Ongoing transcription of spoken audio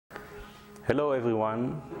Hello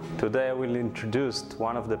everyone. Today I will introduce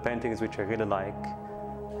one of the paintings which I really like.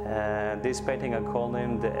 This painting I call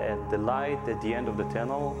him the light at the end of the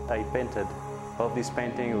tunnel. I painted of this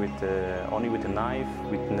painting with only with a knife,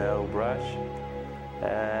 with no brush.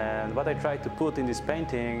 And what I try to put in this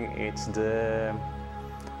painting, it's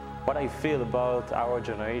what I feel about our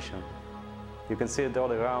generation. You can see it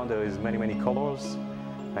all around. There is many colors,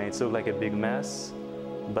 and it looks like a big mess.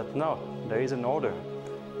 But no, there is an order.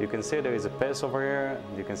 You can see there is a path over here,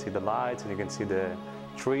 you can see the lights, and you can see the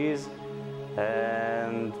trees.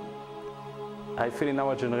 And I feel in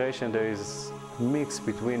our generation there is a mix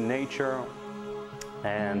between nature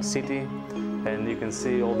and city, and you can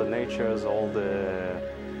see all the natures, all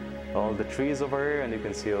the trees over here, and you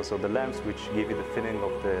can see also the lamps which give you the feeling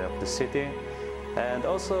of the city. And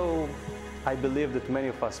also I believe that many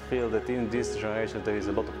of us feel that in this generation there is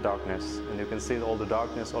a lot of darkness, and you can see all the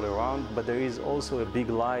darkness all around, but there is also a big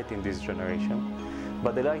light in this generation.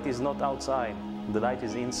 But the light is not outside, the light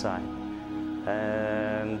is inside.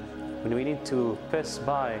 And when we need to pass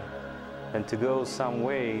by and to go some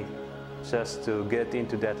way just to get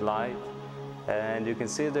into that light, and you can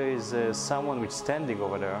see there is someone which is standing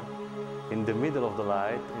over there in the middle of the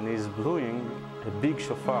light, and is blowing a big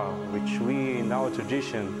shofar, which we in our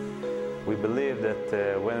tradition we believe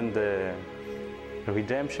that when the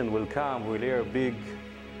redemption will come, we'll hear a big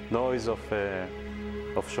noise of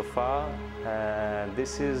shofar, and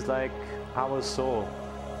this is like our soul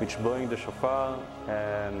which blowing the shofar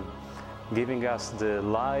and giving us the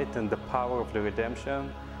light and the power of the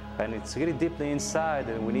redemption. And it's really deeply inside,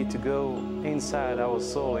 and we need to go inside our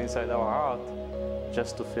soul, inside our heart,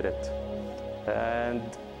 just to feel it. And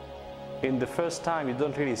in the first time you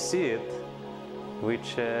don't really see it,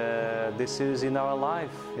 which this is in our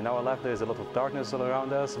life. In our life there is a lot of darkness all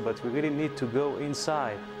around us, but we really need to go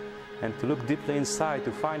inside and to look deeply inside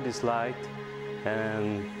to find this light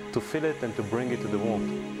and to feel it and to bring it to the world.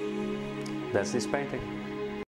 That's this painting.